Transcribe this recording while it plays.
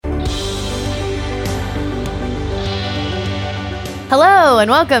Hello and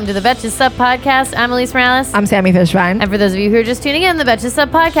welcome to the Betches Sup Podcast. I'm Elise Morales. I'm Sammy Fishbein. And for those of you who are just tuning in, the Betches Sup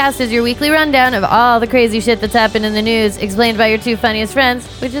Podcast is your weekly rundown of all the crazy shit that's happened in the news, explained by your two funniest friends,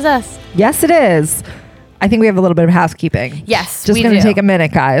 which is us. Yes, it is. I think we have a little bit of housekeeping. Yes, just going to take a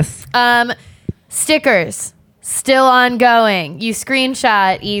minute, guys. Stickers still ongoing. You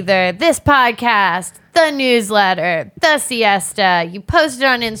screenshot either this podcast, the newsletter, the siesta. You post it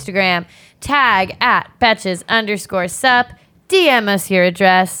on Instagram. Tag at Betches_sup. DM us your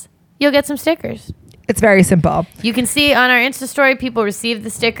address. You'll get some stickers. It's very simple. You can see on our Insta story, people receive the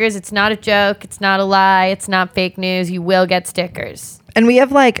stickers. It's not a joke. It's not a lie. It's not fake news. You will get stickers. And we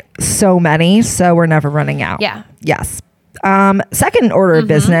have like so many, so we're never running out. Yeah. Yes. Second order of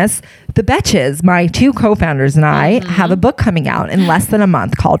business, the Betches, my two co-founders and I have a book coming out in less than a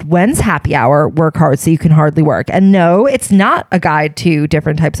month called When's Happy Hour? Work Hard So You Can Hardly Work. And no, it's not a guide to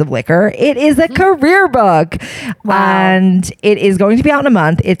different types of liquor. It is a career book. Wow. And it is going to be out in a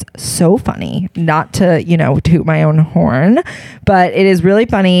month. It's so funny, not to, toot my own horn, but it is really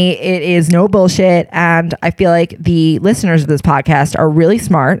funny. It is no bullshit. And I feel like the listeners of this podcast are really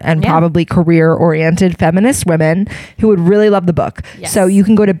smart and probably career-oriented feminist women who would really love the book. Yes. So you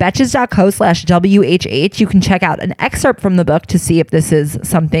can go to betches.co/WHH. You can check out an excerpt from the book to see if this is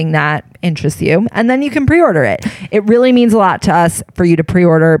something that interests you. And then you can pre-order it. It really means a lot to us for you to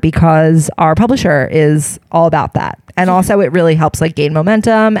pre-order because our publisher is all about that. And also it really helps like gain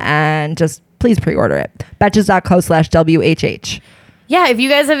momentum, and just please pre-order it. Betches.co/WHH. Yeah, if you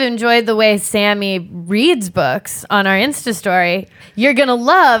guys have enjoyed the way Sammy reads books on our Insta story, you're going to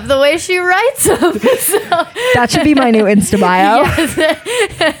love the way she writes them. So, that should be my new Insta bio.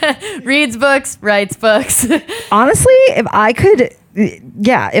 Yes. Reads books, writes books. Honestly, if I could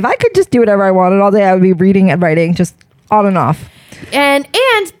just do whatever I wanted all day, I would be reading and writing just on and off. And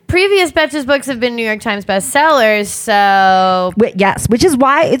previous Betches books have been New York Times bestsellers, so... Yes, which is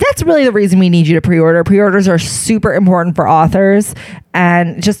why that's really the reason we need you to pre-order. Pre-orders are super important for authors,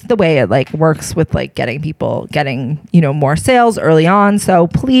 and just the way it like works with like getting more sales early on. So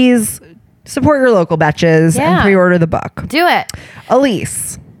please support your local Betches and pre-order the book. Do it.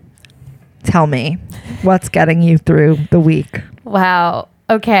 Elise, tell me, what's getting you through the week? Wow.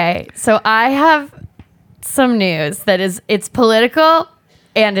 Okay, so I have some news that it's political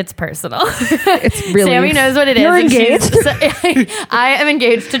and it's personal. It's really... Sammy knows what it is. You're engaged? I am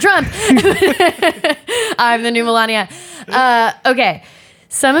engaged to Trump. I'm the new Melania. Okay.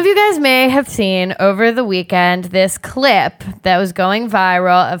 Some of you guys may have seen over the weekend this clip that was going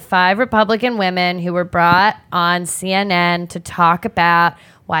viral of 5 Republican women who were brought on CNN to talk about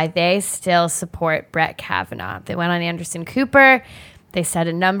why they still support Brett Kavanaugh. They went on Anderson Cooper. They said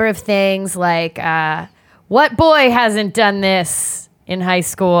a number of things like, what boy hasn't done this in high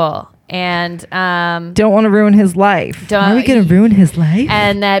school? And don't want to ruin his life. Are we going to ruin his life?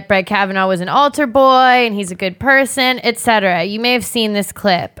 And that Brett Kavanaugh was an altar boy and he's a good person, etc. You may have seen this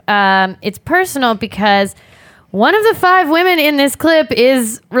clip. It's personal because one of the 5 women in this clip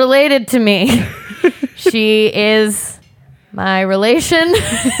is related to me. She is my relation.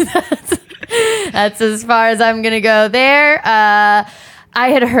 That's as far as I'm going to go there. I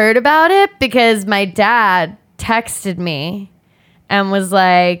had heard about it because my dad texted me and was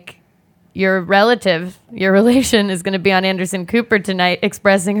like, your relation is going to be on Anderson Cooper tonight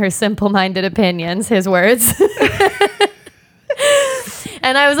expressing her simple-minded opinions, his words.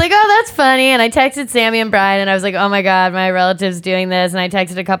 And I was like, oh, that's funny. And I texted Sammy and Brian and I was like, oh my God, my relative's doing this. And I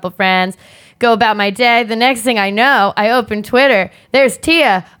texted a couple friends. Go about my day. The next thing I know, I open Twitter. There's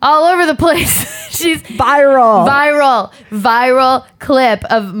Tia all over the place. She's viral clip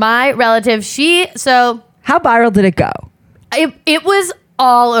of my relative. How viral did it go? It was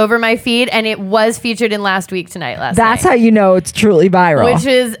all over my feed, and it was featured in Last Week Tonight last night. That's how you know it's truly viral. Which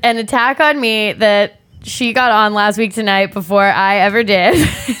is an attack on me that she got on Last Week Tonight before I ever did.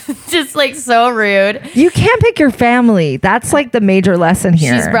 Just like so rude. You can't pick your family. That's like the major lesson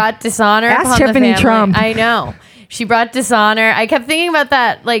here. She's brought dishonor upon Ask Tiffany the family. Trump. I know. She brought dishonor. I kept thinking about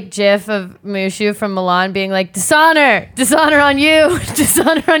that like gif of Mushu from Milan being like, dishonor on you,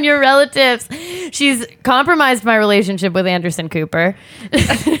 dishonor on your relatives. She's compromised my relationship with Anderson Cooper.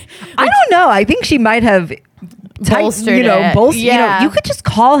 I don't know. I think she might have bolstered you could just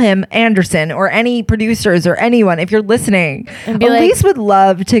call him Anderson or any producers or anyone if you're listening. And Elise would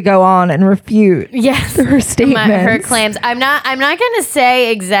love to go on and refute her statements. Her claims. I'm not going to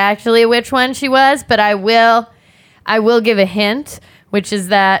say exactly which one she was, but I will give a hint, which is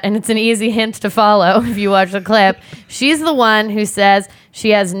that, and it's an easy hint to follow if you watch the clip. She's the one who says she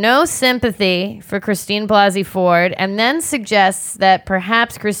has no sympathy for Christine Blasey Ford, and then suggests that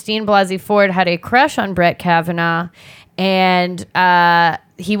perhaps Christine Blasey Ford had a crush on Brett Kavanaugh, and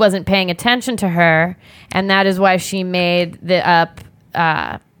he wasn't paying attention to her, and that is why she made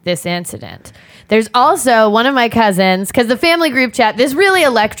this incident. There's also one of my cousins, because the family group chat, this really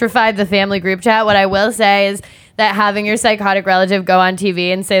electrified the family group chat. What I will say is that having your psychotic relative go on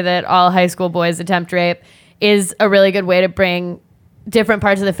TV and say that all high school boys attempt rape is a really good way to bring different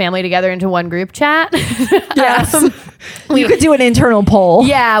parts of the family together into one group chat. Yes. You could do an internal poll.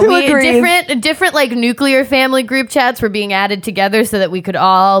 Yeah, different like nuclear family group chats were being added together so that we could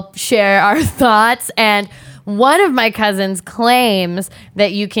all share our thoughts. And one of my cousins claims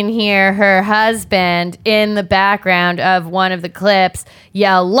that you can hear her husband in the background of one of the clips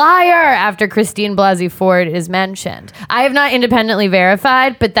yell "liar" after Christine Blasey Ford is mentioned. I have not independently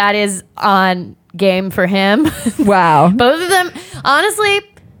verified, but that is on game for him. Wow. Both of them, honestly,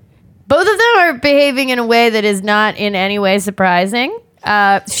 are behaving in a way that is not in any way surprising.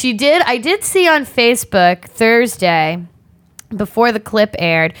 I did see on Facebook Thursday, before the clip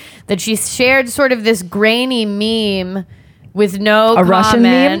aired, that she shared sort of this grainy meme with no comment. Russian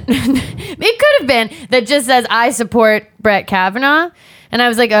meme? It could have been that just says, "I support Brett Kavanaugh." And I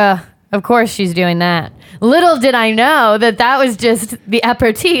was like, of course she's doing that. Little did I know that was just the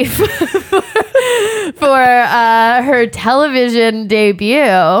aperitif for her television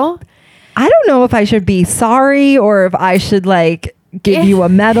debut. I don't know if I should be sorry or if I should give you a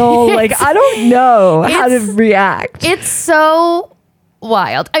medal. I don't know how to react. It's so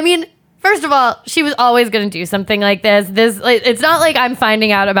wild. I mean, first of all, she was always going to do something like this. It's not like I'm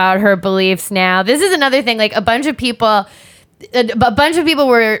finding out about her beliefs now. This is another thing. Like a bunch of people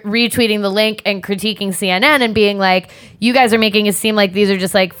were retweeting the link and critiquing CNN and being like, "You guys are making it seem like these are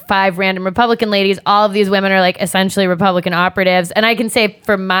just like 5 random Republican ladies. All of these women are like essentially Republican operatives." And I can say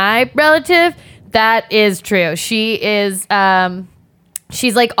for my relative, that is true. She is,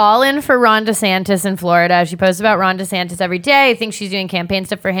 she's like all in for Ron DeSantis in Florida. She posts about Ron DeSantis every day. I think she's doing campaign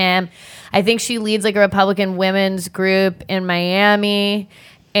stuff for him. I think she leads like a Republican women's group in Miami.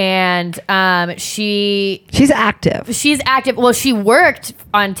 And she's active. Well, she worked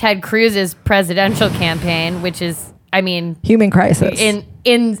on Ted Cruz's presidential campaign, which is, I mean, human crisis.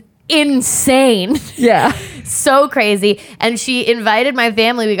 Insane. Yeah. So crazy. And she invited my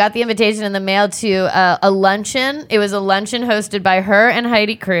family. We got the invitation in the mail to a luncheon. It was a luncheon hosted by her and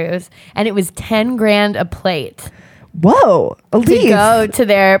Heidi Cruz, and it was $10,000 a plate. Whoa. To go to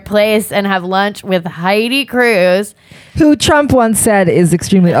their place and have lunch with Heidi Cruz, who Trump once said is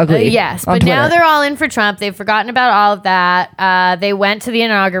extremely ugly. Yes, but Twitter. Now they're all in for Trump. They've forgotten about all of that. They went to the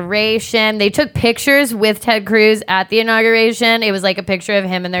inauguration. They took pictures with Ted Cruz at the inauguration. It was like a picture of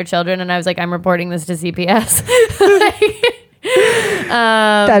him and their children, and I was like, I'm reporting this to CPS.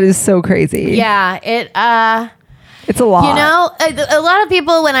 That is so crazy. Yeah, it's a lot. You know, a lot of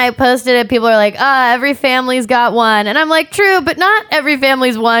people, when I posted it, people are like, every family's got one. And I'm like, true, but not every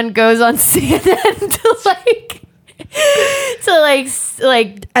family's one goes on CNN to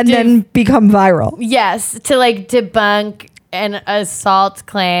then become viral. Yes, to debunk an assault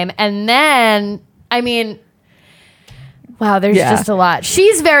claim. And then, I mean, wow, there's just a lot.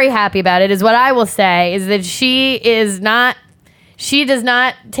 She's very happy about it, is what I will say, is that she does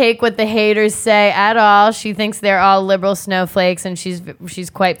not take what the haters say at all. She thinks they're all liberal snowflakes, and she's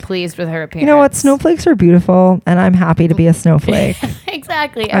quite pleased with her appearance. You know what? Snowflakes are beautiful, and I'm happy to be a snowflake.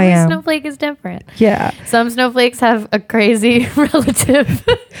 Exactly. Every snowflake is different. Yeah. Some snowflakes have a crazy relative.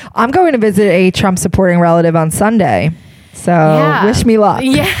 I'm going to visit a Trump-supporting relative on Sunday. So wish me luck.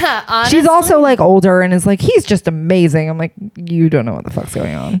 Yeah, honestly. She's also older and is like, he's just amazing. I'm like, you don't know what the fuck's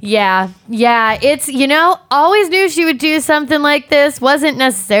going on. Yeah. It's, always knew she would do something like this. Wasn't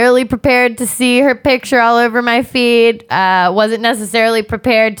necessarily prepared to see her picture all over my feed. Wasn't necessarily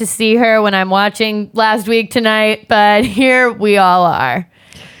prepared to see her when I'm watching Last Week Tonight. But here we all are.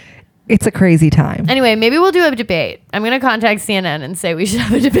 It's a crazy time. Anyway, maybe we'll do a debate. I'm going to contact CNN and say we should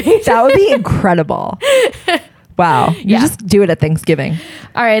have a debate. That would be incredible. Wow. You just do it at Thanksgiving.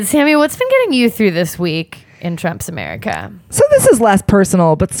 All right, Sammy, what's been getting you through this week in Trump's America? So this is less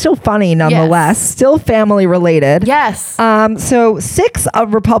personal, but still funny nonetheless. Yes. Still family related. Yes. So 6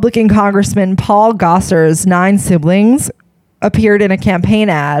 of Republican Congressman Paul Gosar's 9 siblings appeared in a campaign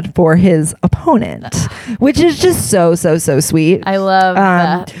ad for his opponent, which is just so sweet. I love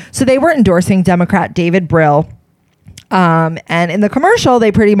that. So they were endorsing Democrat David Brill. And in the commercial,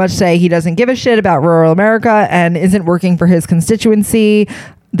 they pretty much say he doesn't give a shit about rural America and isn't working for his constituency.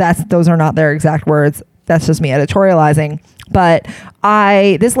 Those are not their exact words. That's just me editorializing. But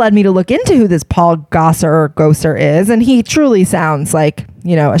this led me to look into who this Paul Gosar is, and he truly sounds like,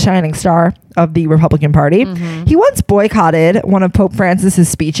 a shining star of the Republican Party. He once boycotted one of Pope Francis's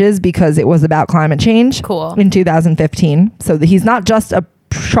speeches because it was about climate change. Cool. In 2015. So he's not just a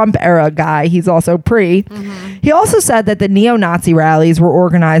Trump era guy, he's also pre. He also said that the neo-Nazi rallies were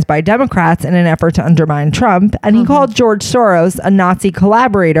organized by Democrats in an effort to undermine Trump, and he called George Soros a Nazi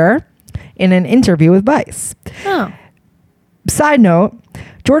collaborator in an interview with Vice. Oh. Side note,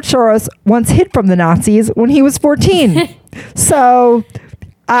 George Soros once hid from the Nazis when he was 14. So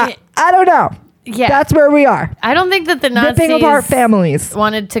I don't know. Yeah. That's where we are. I don't think that the Nazis ripping apart families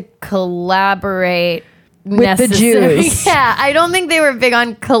wanted to collaborate with the Jews. Yeah, I don't think they were big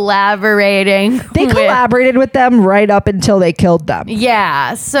on collaborating. They collaborated with them right up until they killed them.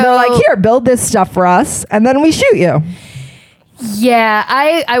 Yeah, so they're like, here, build this stuff for us, and then we shoot you. Yeah,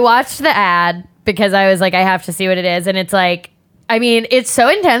 I watched the ad because I was like, I have to see what it is, and it's like, I mean, it's so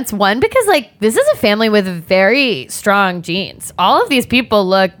intense. One, because like this is a family with very strong genes. All of these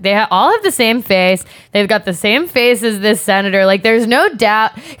people all have the same face. They've got the same face as this senator. Like, there's no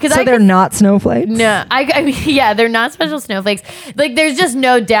doubt. So they're not snowflakes? No, I mean, yeah, they're not special snowflakes. Like, there's just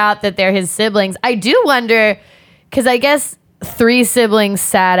no doubt that they're his siblings. I do wonder, because I guess 3 siblings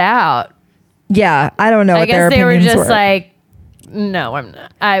sat out. Yeah, I don't know. I guess they were just were. like, no, I'm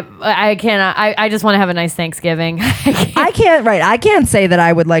not. I cannot. I just want to have a nice Thanksgiving. I can't say that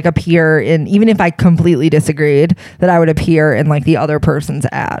I would like appear in, even if I completely disagreed, that I would appear in like the other person's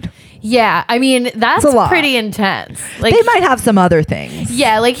ad. Yeah, I mean, that's pretty intense. Like, they might have some other things.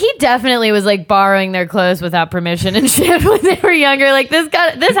 Yeah, like he definitely was like borrowing their clothes without permission and shit when they were younger. Like, this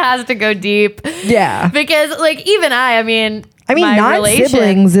has to go deep. Yeah. Because like even I mean 9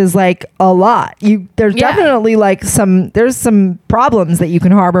 siblings is like a lot. There's definitely like some problems that you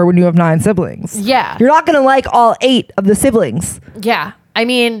can harbor when you have 9 siblings. Yeah. You're not going to like all 8 of the siblings. Yeah. I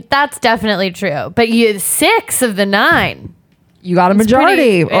mean, that's definitely true. But 6 of the 9. You got a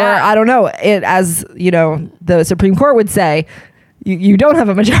majority. Or I don't know, it, as you know, the Supreme Court would say, you don't have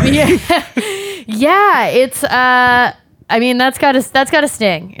a majority. Yeah, it's I mean, that's gotta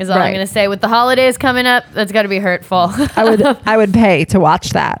sting, is all I'm gonna say. With the holidays coming up, that's gotta be hurtful. I would pay to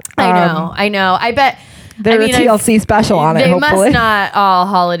watch that. I know. I bet there's a TLC special on it. They hopefully. must not all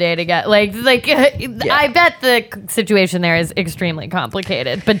holiday together. I bet the situation there is extremely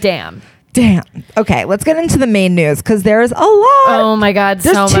complicated. But damn. Okay, let's get into the main news because there's a lot. Oh my God,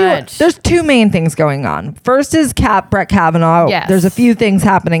 much. There's 2 main things going on. First is Brett Kavanaugh. Yes. There's a few things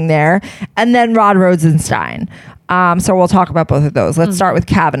happening there, and then Rod Rosenstein. So we'll talk about both of those. Let's start with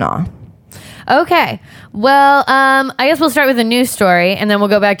Kavanaugh. Okay. Well, I guess we'll start with a news story, and then we'll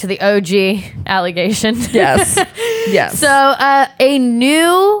go back to the OG allegation. Yes. Yes. So a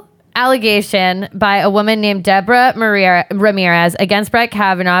new allegation by a woman named Deborah Ramirez against Brett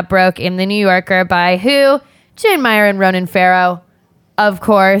Kavanaugh broke in the New Yorker by who? Jane Meyer and Ronan Farrow, of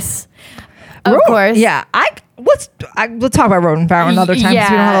course. Of course. Yeah. Let's talk about Ronan Farrow another time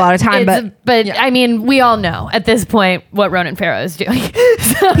because we don't have a lot of time. But I mean, we all know at this point what Ronan Farrow is doing.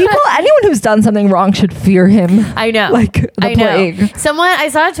 Anyone who's done something wrong should fear him. I know. Like the plague. I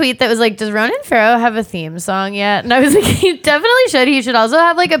saw a tweet that was like, does Ronan Farrow have a theme song yet? And I was like, he definitely should. He should also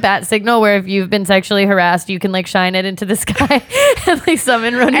have like a bat signal where if you've been sexually harassed, you can like shine it into the sky and like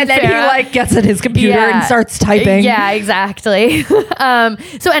summon Ronan Farrow. And then he like gets at his computer and starts typing. Yeah, exactly.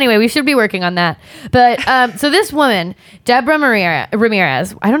 So anyway, we should be working on that. But so this woman, Deborah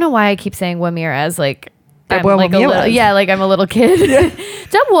Ramirez, I don't know why I keep saying Ramirez, like I'm like I'm a little kid.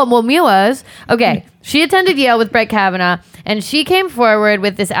 Deborah Ramirez. Okay, she attended Yale with Brett Kavanaugh, and she came forward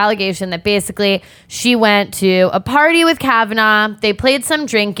with this allegation that basically she went to a party with Kavanaugh. They played some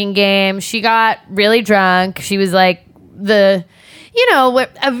drinking game. She got really drunk. She was like you know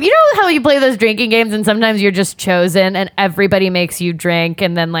how you play those drinking games and sometimes you're just chosen and everybody makes you drink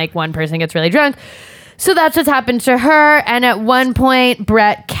and then like one person gets really drunk. So that's what's happened to her. And at one point,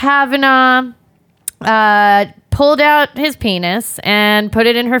 Brett Kavanaugh pulled out his penis and put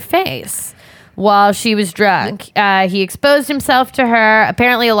it in her face while she was drunk. He exposed himself to her.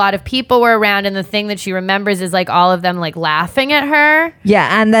 Apparently, a lot of people were around, and the thing that she remembers is like all of them like laughing at her.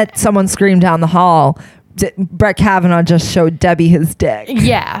 Yeah, and that someone screamed down the hall. Brett Kavanaugh just showed Debbie his dick.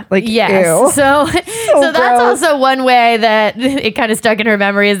 Yeah. Like, yes. Ew. So that's also one way that it kind of stuck in her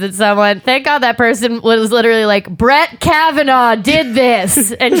memory is that someone, thank God that person was literally like, Brett Kavanaugh did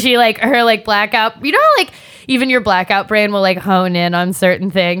this. And she like, her like blackout, you know, like even your blackout brain will like hone in on certain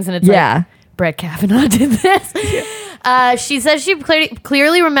things. And it's like, Brett Kavanaugh did this. She says she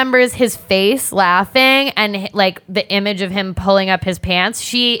clearly remembers his face laughing and like the image of him pulling up his pants.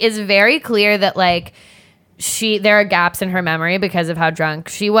 She is very clear that like, there are gaps in her memory because of how drunk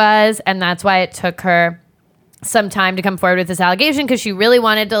she was, and that's why it took her some time to come forward with this allegation, because she really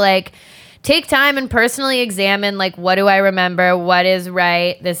wanted to like take time and personally examine, like, what do I remember? What is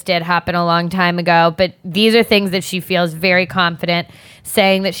right? This did happen a long time ago, but these are things that she feels very confident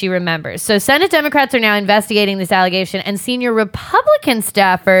saying that she remembers. So Senate Democrats are now investigating this allegation, and senior Republican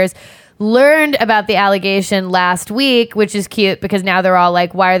staffers learned about the allegation last week, which is cute because now they're all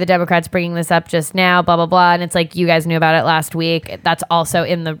like, why are the Democrats bringing this up just now? Blah, blah, blah. And it's like, you guys knew about it last week. That's also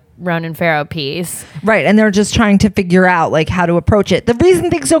in the Ronan Farrow piece. Right. And they're just trying to figure out like how to approach it. The reason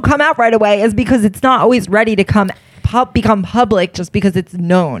things don't come out right away is because it's not always ready to become public just because it's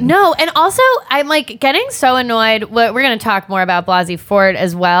known. No, and also I'm like getting so annoyed. We're going to talk more about Blasey Ford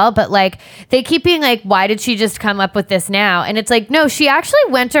as well, but like they keep being like, why did she just come up with this now? And it's like, no, she actually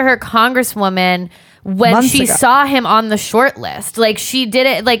went to her congresswoman when Months she ago. saw him on the short list. Like she did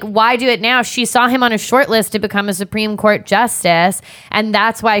it, like why do it now? She saw him on a short list to become a Supreme Court justice, and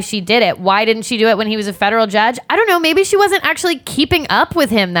that's why she did it. Why didn't she do it when he was a federal judge? I don't know. Maybe she wasn't actually keeping up with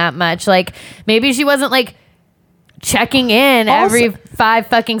him that much. Like maybe she wasn't like checking in every 5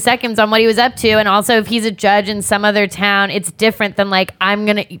 fucking seconds on what he was up to. And also if he's a judge in some other town, it's different than like, I'm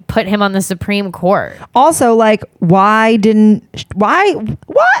going to put him on the Supreme Court. Also, like, why can't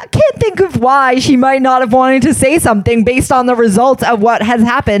think of why she might not have wanted to say something based on the results of what has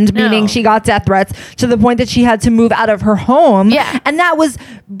happened, meaning she got death threats to the point that she had to move out of her home. Yeah. And that was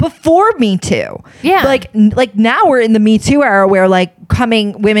before Me Too. Yeah. Like now we're in the Me Too era where like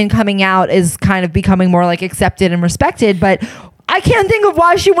women coming out is kind of becoming more like accepted and respected, but I can't think of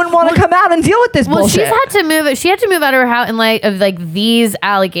why she wouldn't want to come out and deal with this bullshit. She had to move out of her house in light of like these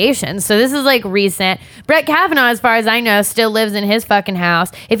allegations. So this is like recent. Brett Kavanaugh, as far as I know, still lives in his fucking house.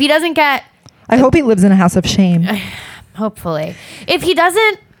 If he doesn't get, I hope he lives in a house of shame. hopefully, if he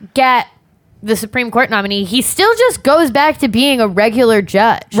doesn't get the Supreme Court nominee, he still just goes back to being a regular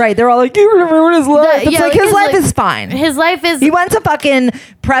judge. Right. They're all like, you ruined his life. It's yeah, like his life is fine. His life is... He went to fucking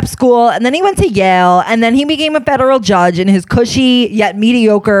prep school, and then he went to Yale, and then he became a federal judge, and his cushy yet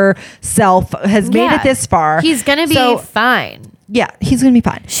mediocre self has made it this far. He's going to be fine. Yeah, he's going to be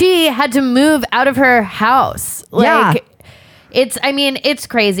fine. She had to move out of her house. Like, it's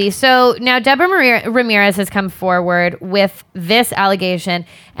crazy. So now Deborah Ramirez has come forward with this allegation,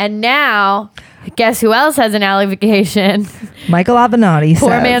 and now guess who else has an allegation? Michael Avenatti.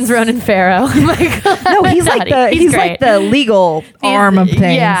 Poor man's Ronan Farrow. No, he's like the legal arm of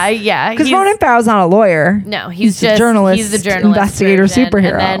things. Yeah. Because Ronan Farrow's not a lawyer. No, he's just a journalist. He's the journalist investigator version.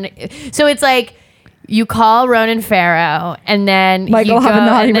 superhero. And then, so it's like, you call Ronan Farrow, and then Michael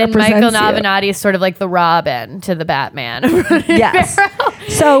Avenatti is sort of like the Robin to the Batman. Yes. Farrow.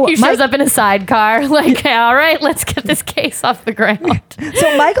 So he shows up in a sidecar, like, all right, let's get this case off the ground.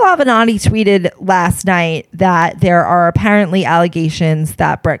 So Michael Avenatti tweeted last night that there are apparently allegations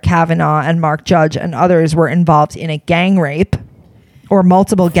that Brett Kavanaugh and Mark Judge and others were involved in a gang rape or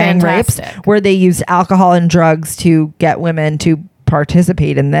multiple gang rapes where they used alcohol and drugs to get women to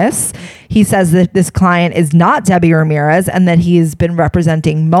participate in this. He says that this client is not Debbie Ramirez and that he's been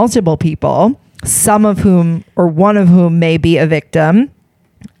representing multiple people, some of whom or one of whom may be a victim.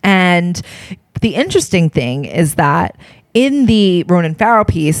 And the interesting thing is that in the Ronan Farrow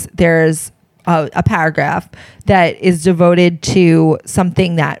piece, there's a paragraph that is devoted to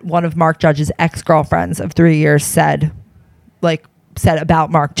something that one of Mark Judge's ex-girlfriends of 3 years said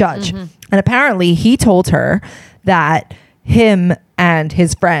about Mark Judge. Mm-hmm. And apparently he told her that him and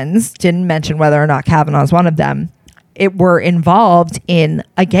his friends, didn't mention whether or not Kavanaugh is one of them, were involved in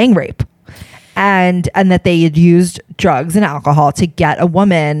a gang rape. And that they had used drugs and alcohol to get a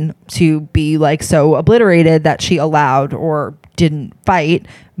woman to be like so obliterated that she allowed or didn't fight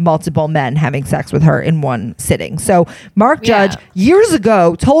multiple men having sex with her in one sitting. So Mark Judge years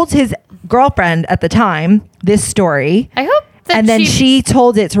ago told his girlfriend at the time this story. I hope and then she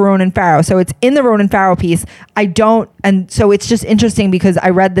told it to Ronan Farrow. So it's in the Ronan Farrow piece. And so it's just interesting because I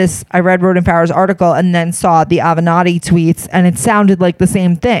read Ronan Farrow's article and then saw the Avenatti tweets, and it sounded like the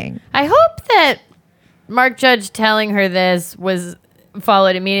same thing. I hope that Mark Judge telling her this was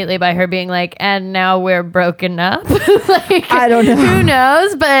followed immediately by her being like, and now we're broken up. Like, I don't know. Who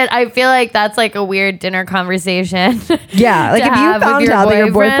knows? But I feel like that's like a weird dinner conversation. Yeah. Like if you found out that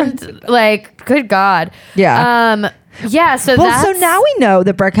your boyfriend, like, good God. Yeah. Yeah, so so now we know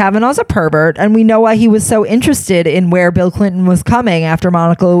that Brett Kavanaugh's a pervert, and we know why he was so interested in where Bill Clinton was coming after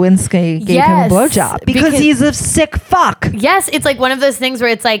Monica Lewinsky gave him a blowjob. Because he's a sick fuck. Yes, it's like one of those things where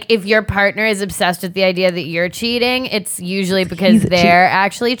it's like if your partner is obsessed with the idea that you're cheating, it's usually because they're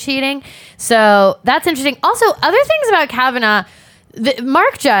actually cheating. So that's interesting. Also, other things about Kavanaugh,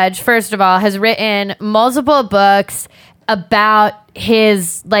 Mark Judge, first of all, has written multiple books about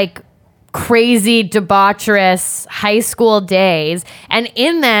his like crazy, debaucherous high school days. And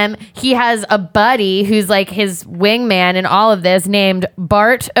in them, he has a buddy who's like his wingman in all of this named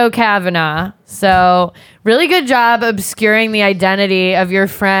Bart O'Kavanaugh. So really good job obscuring the identity of your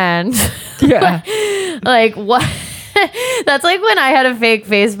friend. Yeah. Like what? That's like when I had a fake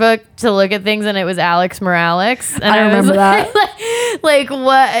Facebook to look at things and it was Alex Morales. And I remember that. Like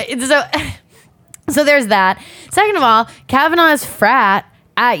what? So there's that. Second of all, Kavanaugh's frat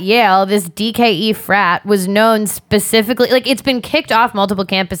at Yale, this DKE frat, was known specifically, like it's been kicked off multiple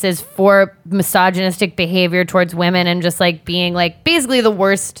campuses for misogynistic behavior towards women and just like being like basically the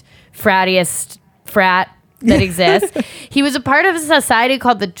worst frattiest frat that exists. He was a part of a society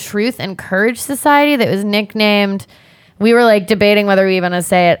called the Truth and Courage Society that was nicknamed, we were like debating whether we even want to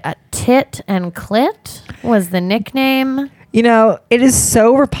say it, Tit and Clit was the nickname. You know, it is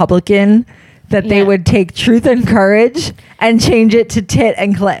so Republican that they would take Truth and Courage and change it to Tit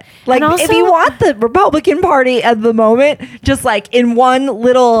and Clit. Like, and also, if you want the Republican Party at the moment, just like in one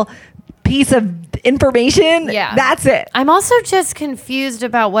little piece of information, that's it. I'm also just confused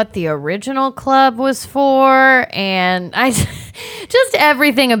about what the original club was for, and I just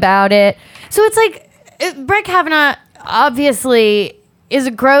everything about it. So it's like Brett Kavanaugh obviously is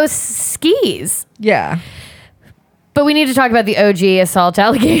a gross skis. Yeah. But we need to talk about the OG assault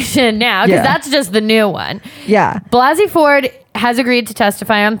allegation now, because that's just the new one. Yeah. Blasey Ford has agreed to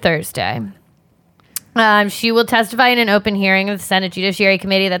testify on Thursday. She will testify in an open hearing of the Senate Judiciary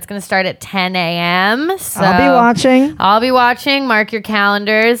Committee. That's going to start at 10 a.m. So I'll be watching. Mark your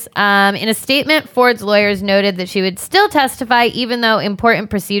calendars. In a statement, Ford's lawyers noted that she would still testify even though important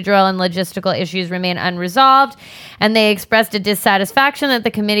procedural and logistical issues remain unresolved. And they expressed a dissatisfaction that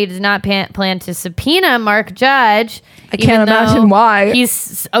the committee does not plan to subpoena Mark Judge. I can't imagine why.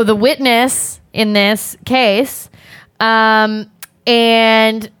 He's the witness in this case.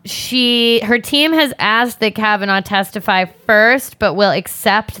 And her team has asked that Kavanaugh testify first, but will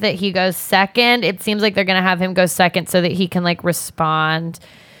accept that he goes second. It seems like they're going to have him go second so that he can like respond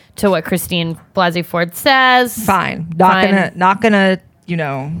to what Christine Blasey Ford says. Fine. Not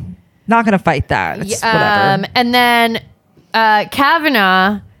gonna fight that. It's whatever. And then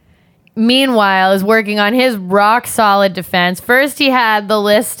Kavanaugh, meanwhile, is working on his rock solid defense. First, he had the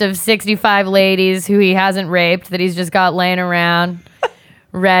list of 65 ladies who he hasn't raped that he's just got laying around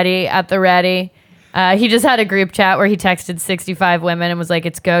ready. He just had a group chat where he texted 65 women and was like,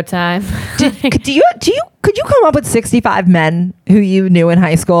 "It's go time." Could you come up with 65 men who you knew in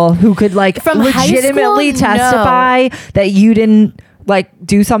high school who could like from legitimately testify that you didn't like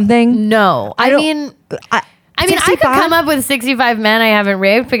do something? No, I mean, I could come up with 65 men I haven't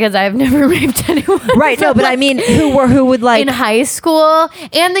raped because I've never raped anyone. Right, no, but I mean, who would like... In high school,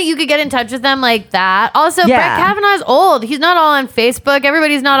 and that you could get in touch with them like that. Also, Brett Kavanaugh's old. He's not all on Facebook.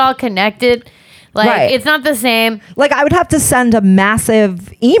 Everybody's not all connected. Like, It's not the same. Like, I would have to send a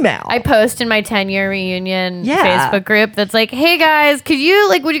massive email. I post in my 10-year reunion Facebook group that's like, hey guys, would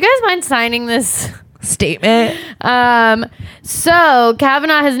you guys mind signing this... statement. So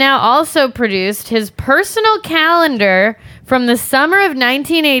Kavanaugh has now also produced his personal calendar from the summer of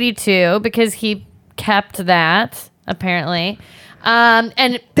 1982 because he kept that apparently.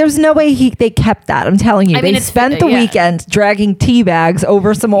 And there's no way they kept that. I'm telling you, they spent the weekend dragging tea bags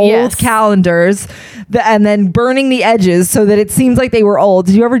over some old calendars and then burning the edges so that it seems like they were old.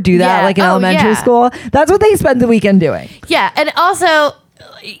 Did you ever do that like in elementary school? That's what they spent the weekend doing. Yeah. And also,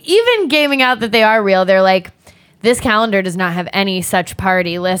 even gaming out that they are real, they're like, this calendar does not have any such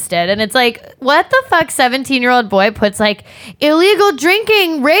party listed. And it's like, what the fuck 17-year-old boy puts like illegal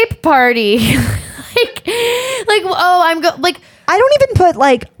drinking rape party? I don't even put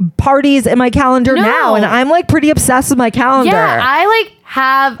like parties in my calendar now, and I'm like pretty obsessed with my calendar. Yeah,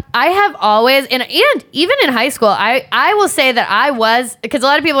 I have always, and even in high school, I will say that I was, because a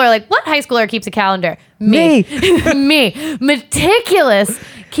lot of people are like, what high schooler keeps a calendar? Me. Meticulous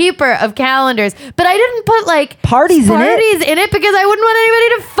keeper of calendars, but I didn't put like parties in it because I wouldn't want anybody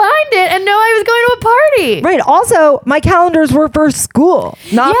to find it and know I was going to a party. Right. Also, my calendars were for school,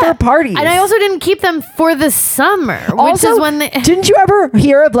 not for parties. And I also didn't keep them for the summer, which is when didn't you ever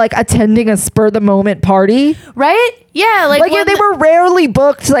hear of like attending a spur of the moment party? Right? Yeah, they were rarely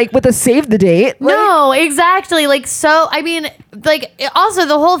booked like with a save the date. No, exactly. Like, so I mean, like, also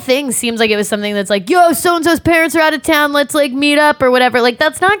the whole thing seems like it was something that's like, yo, so and so's parents are out of town, let's like meet up or whatever. Like,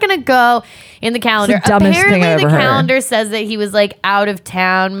 that's not gonna go in the calendar. It's the dumbest thing I've ever heard. Calendar says that he was like out of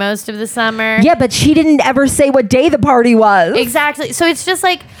town most of the summer. Yeah, but she didn't ever say what day the party was. Exactly. So it's just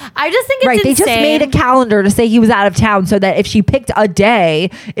like, I just think it's insane. They just made a calendar to say he was out of town so that if she picked a day,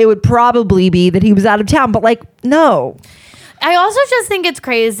 it would probably be that he was out of town. But like, no. I also just think it's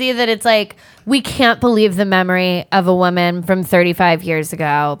crazy that it's like, we can't believe the memory of a woman from 35 years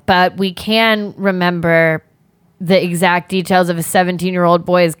ago, but we can remember the exact details of a 17-year-old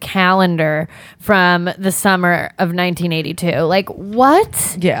boy's calendar from the summer of 1982. Like,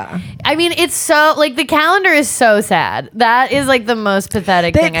 what? Yeah. I mean, it's so, like, the calendar is so sad. That is, like, the most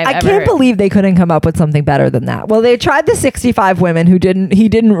pathetic thing I've ever heard. I can't believe they couldn't come up with something better than that. Well, they tried the 65 women he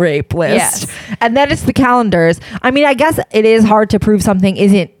didn't rape list. Yes. And then it's the calendars. I mean, I guess it is hard to prove something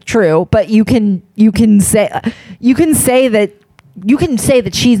isn't true, but you can say that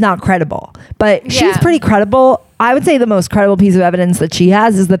she's not credible, but she's pretty credible. I would say the most credible piece of evidence that she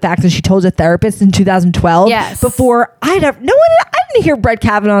has is the fact that she told a therapist in 2012. Yes. Before I didn't hear Brett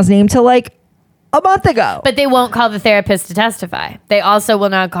Kavanaugh's name till like a month ago. But they won't call the therapist to testify. They also will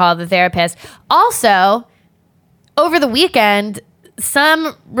not call the therapist. Also, over the weekend,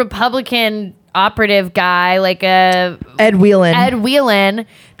 some Republican operative guy, like Ed Whelan,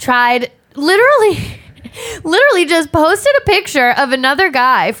 tried literally just posted a picture of another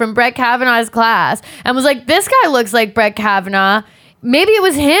guy from Brett Kavanaugh's class and was like, this guy looks like Brett Kavanaugh. Maybe it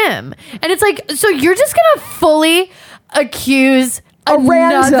was him. And it's like, so you're just going to fully accuse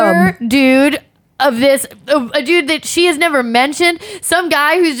another dude of this, a dude that she has never mentioned, some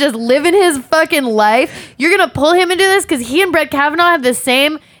guy who's just living his fucking life. You're going to pull him into this because he and Brett Kavanaugh have the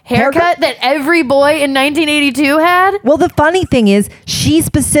same haircut that every boy in 1982 had? Well, the funny thing is, she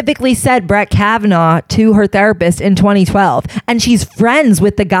specifically said Brett Kavanaugh to her therapist in 2012, and she's friends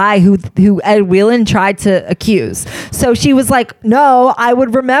with the guy who Ed Whelan tried to accuse. So she was like, no, I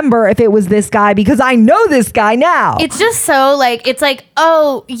would remember if it was this guy because I know this guy now. It's just so like, it's like,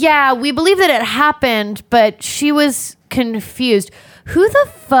 oh yeah, we believe that it happened, but she was confused. Who the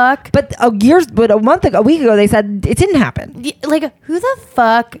fuck? But a week ago, they said it didn't happen. Like, who the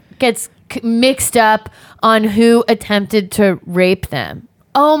fuck gets mixed up on who attempted to rape them?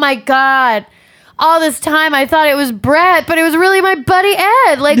 Oh my God. All this time I thought it was Brett, but it was really my buddy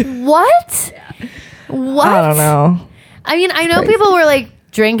Ed. Like, what? What? I don't know. I mean, I know people were like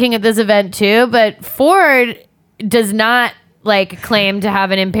drinking at this event too, but Ford does not like claim to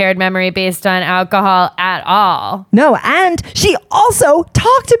have an impaired memory based on alcohol at all. No, and she also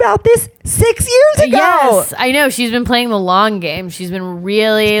talked about this 6 years ago. Yes, I know. She's been playing the long game. She's been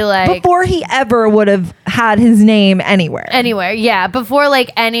really like... Before he ever would have had his name anywhere. Anywhere, yeah. Before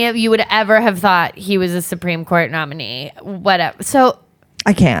like any of you would ever have thought he was a Supreme Court nominee. Whatever. So...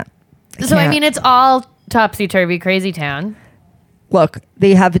 I can't. I mean, it's all topsy-turvy crazy town. Look,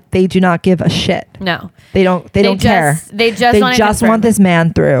 they do not give a shit. No. They don't care. They just want this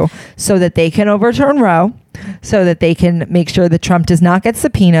man through so that they can overturn Roe, so that they can make sure that Trump does not get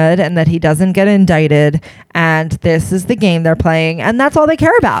subpoenaed and that he doesn't get indicted. And this is the game they're playing, and that's all they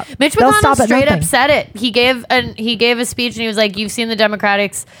care about. Mitch McConnell straight up said it. He gave a speech and he was like, "You've seen the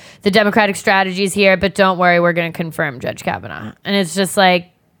Democratic strategies here, but don't worry, we're going to confirm Judge Kavanaugh." And it's just like,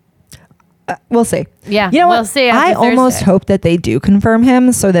 we'll see. Yeah, you know we'll what? see. I almost hope that they do confirm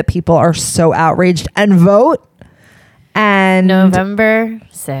him so that people are so outraged and vote. And November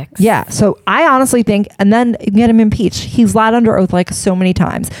 6th. Yeah. So I honestly think, and then get him impeached. He's lied under oath like so many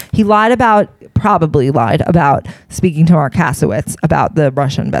times. He probably lied about speaking to Mark Kasowitz about the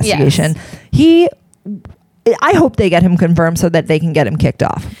Russia investigation. Yes. I hope they get him confirmed so that they can get him kicked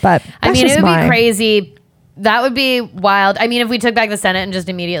off. But I mean, it would be crazy. That would be wild. I mean, if we took back the Senate and just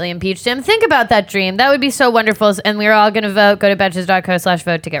immediately impeached him, think about that dream. That would be so wonderful. And we're all going to vote. Go to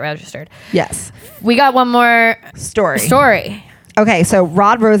betches.co/vote to get registered. Yes. We got one more story. Okay, so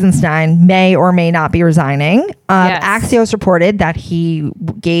Rod Rosenstein may or may not be resigning. Yes. Axios reported that he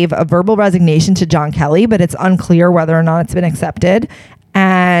gave a verbal resignation to John Kelly, but it's unclear whether or not it's been accepted.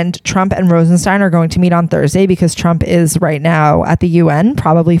 And Trump and Rosenstein are going to meet on Thursday because Trump is right now at the UN,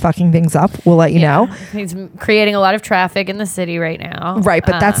 probably fucking things up. We'll let you know. He's creating a lot of traffic in the city right now. Right,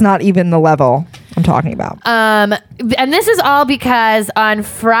 but that's not even the level I'm talking about. And this is all because on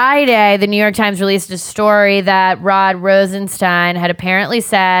Friday, the New York Times released a story that Rod Rosenstein had apparently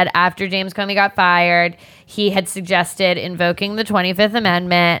said after James Comey got fired, he had suggested invoking the 25th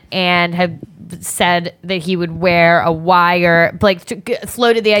Amendment and had said that he would wear a wire,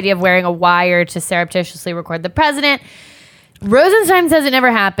 floated the idea of wearing a wire to surreptitiously record the president. Rosenstein says it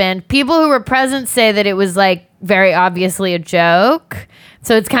never happened. People who were present say that it was like very obviously a joke.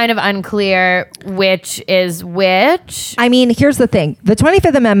 So it's kind of unclear which is which. I mean, here's the thing. The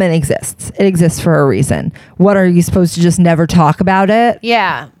 25th Amendment exists. It exists for a reason. What, are you supposed to just never talk about it?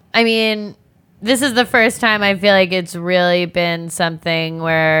 Yeah. I mean, this is the first time I feel like it's really been something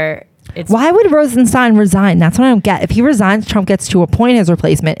where Why would Rosenstein resign? That's what I don't get. If he resigns, Trump gets to appoint his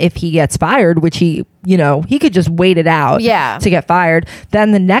replacement. If he gets fired, which he could just wait it out to get fired,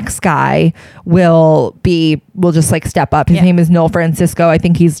 then the next guy will just like step up. His name is Noel Francisco. I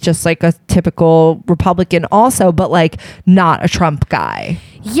think he's just like a typical Republican also, but like not a Trump guy.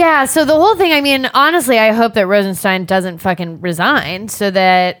 Yeah, so the whole thing, I mean, honestly, I hope that Rosenstein doesn't fucking resign so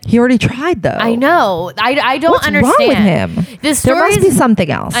that... He already tried, though. I know. I don't What's understand. What's wrong with him? There must be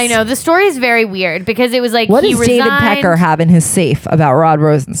something else. I know. The story is very weird because it was like what does David Pecker have in his safe about Rod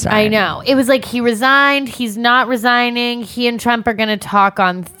Rosenstein? I know. It was like he resigned. He's not resigning. He and Trump are going to talk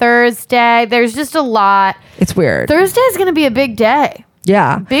on Thursday. There's just a lot. It's weird. Thursday is going to be a big day.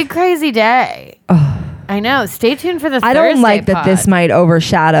 Yeah. Big, crazy day. I know. Stay tuned for the Thursday I don't like pod. that this might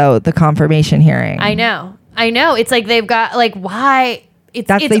overshadow the confirmation hearing. I know. It's like they've got like why it's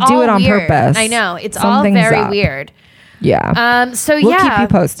they do it on weird. purpose. I know. It's Something's all very up. weird. Yeah. So we'll keep you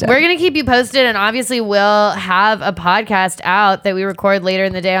posted. We're gonna keep you posted, and obviously we'll have a podcast out that we record later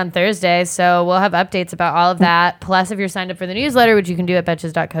in the day on Thursday. So we'll have updates about all of that. Plus, if you're signed up for the newsletter, which you can do at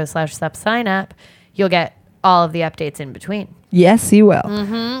betches.co/subsignup, you'll get all of the updates in between. Yes, you will.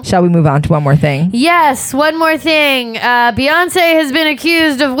 Mm-hmm. Shall we move on to one more thing? Yes, one more thing. Beyonce has been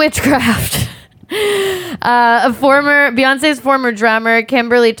accused of witchcraft. Beyonce's former drummer,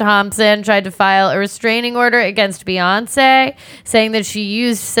 Kimberly Thompson, tried to file a restraining order against Beyonce, saying that she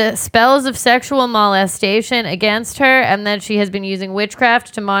used spells of sexual molestation against her and that she has been using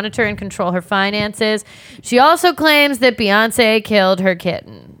witchcraft to monitor and control her finances. She also claims that Beyonce killed her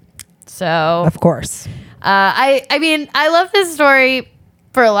kitten. So, of course. I mean, I love this story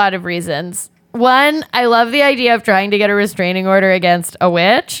for a lot of reasons. One, I love the idea of trying to get a restraining order against a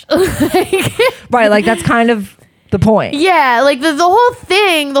witch. Right, like that's kind of the point. Yeah, like the whole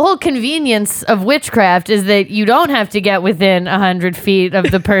thing, the whole convenience of witchcraft is that you don't have to get within 100 feet of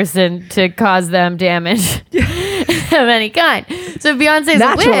the person to cause them damage of any kind. So if Beyonce's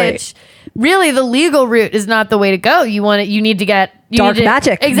a witch, really the legal route is not the way to go. You need to get... Dark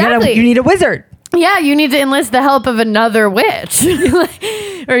magic. Exactly. You need a wizard. Yeah, you need to enlist the help of another witch.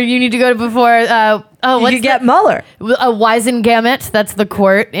 Or you need to go to before... you get Mueller. A Wisengamot. That's the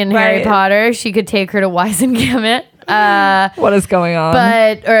court in Harry Potter. She could take her to Wisengamot. What is going on?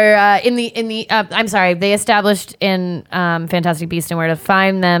 I'm sorry. They established in Fantastic Beasts and Where to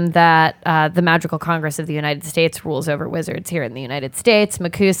Find Them that the Magical Congress of the United States rules over wizards here in the United States,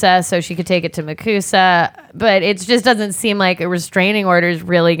 MACUSA. So she could take it to MACUSA, but it just doesn't seem like a restraining order is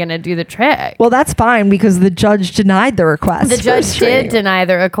really going to do the trick. Well, that's fine because the judge denied the request. The judge did deny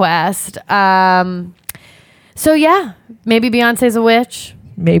the request. So yeah, maybe Beyonce's a witch.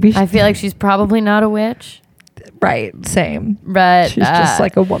 Maybe. I feel like she's probably not a witch. Right, same. But she's just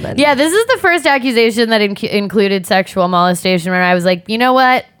like a woman. Yeah, this is the first accusation that included sexual molestation where I was like, you know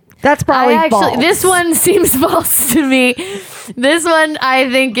what? That's probably false. This one seems false to me. This one I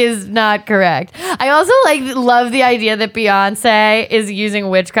think is not correct. I also love the idea that Beyonce is using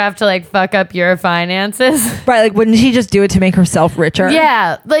witchcraft to fuck up your finances. Right, like wouldn't she just do it to make herself richer?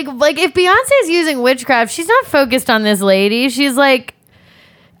 Yeah, like if Beyonce's using witchcraft, she's not focused on this lady. She's like,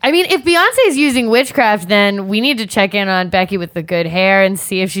 I mean, if Beyonce's using witchcraft, then we need to check in on Becky with the good hair and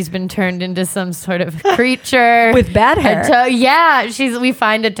see if she's been turned into some sort of creature with bad hair. Yeah, we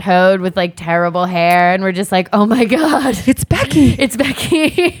find a toad with terrible hair, and we're just like, oh my god, it's Becky. It's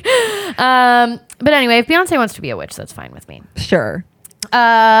Becky. But anyway, if Beyonce wants to be a witch, that's fine with me. Sure.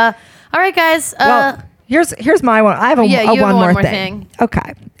 All right, guys. Well, here's my one. I have one more thing.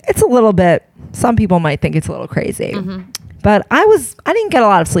 Okay, it's a little bit. Some people might think it's a little crazy. Mm-hmm. But I didn't get a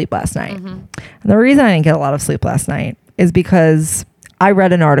lot of sleep last night. Mm-hmm. And the reason I didn't get a lot of sleep last night is because I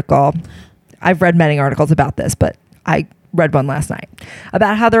read an article. I've read many articles about this, but I read one last night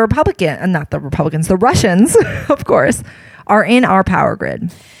about how the Russians, of course, are in our power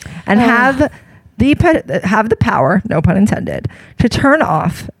grid and have the power, no pun intended, to turn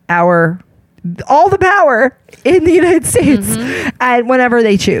off all the power in the United States. Mm-hmm. And whenever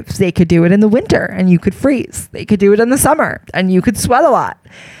they choose, they could do it in the winter and you could freeze. They could do it in the summer and you could sweat a lot.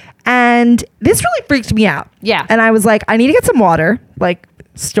 And this really freaked me out. Yeah. And I was like, I need to get some water,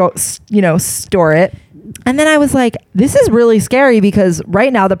 store it. And then I was like, this is really scary because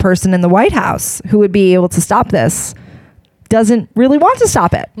right now the person in the White House who would be able to stop this doesn't really want to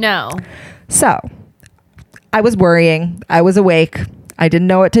stop it. No. So I was worrying. I was awake. I didn't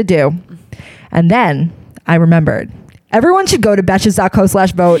know what to do. And then I remembered everyone should go to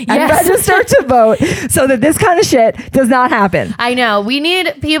betches.co/vote and register to vote so that this kind of shit does not happen. I know. We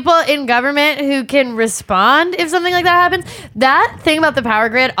need people in government who can respond if something like that happens. That thing about the power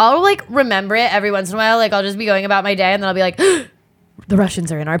grid, I'll remember it every once in a while. I'll just be going about my day and then I'll be like, the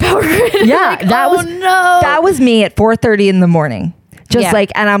Russians are in our power grid. Yeah, that was me at 4:30 in the morning. Just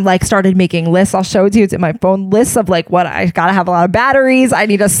and I'm started making lists. I'll show it to you. It's in my phone. Lists of what I gotta have a lot of batteries. I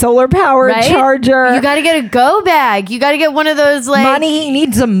need a solar powered charger. You gotta get a go bag. You gotta get one of those money. You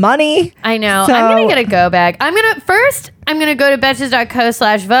need some money. I know. So, I'm gonna get a go bag. I'm gonna go to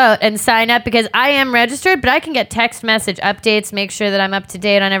betches.co/vote and sign up because I am registered, but I can get text message updates, make sure that I'm up to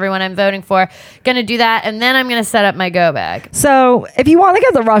date on everyone I'm voting for. Gonna do that, and then I'm gonna set up my go bag. So if you want to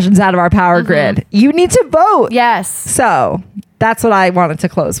get the Russians out of our power grid, you need to vote. Yes. So that's what I wanted to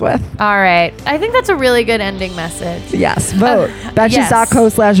close with. All right. I think that's a really good ending message. Yes. Vote.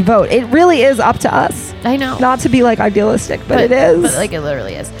 Betches.co/vote. It really is up to us. I know. Not to be idealistic, but it is. But it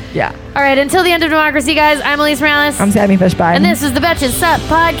literally is. Yeah. All right. Until the end of democracy, guys, I'm Elise Morales. I'm Sammy Fishbein. And this is the Betches Sup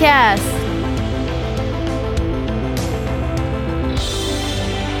Podcast.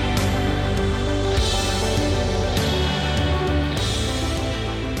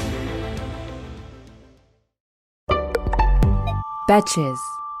 Betches.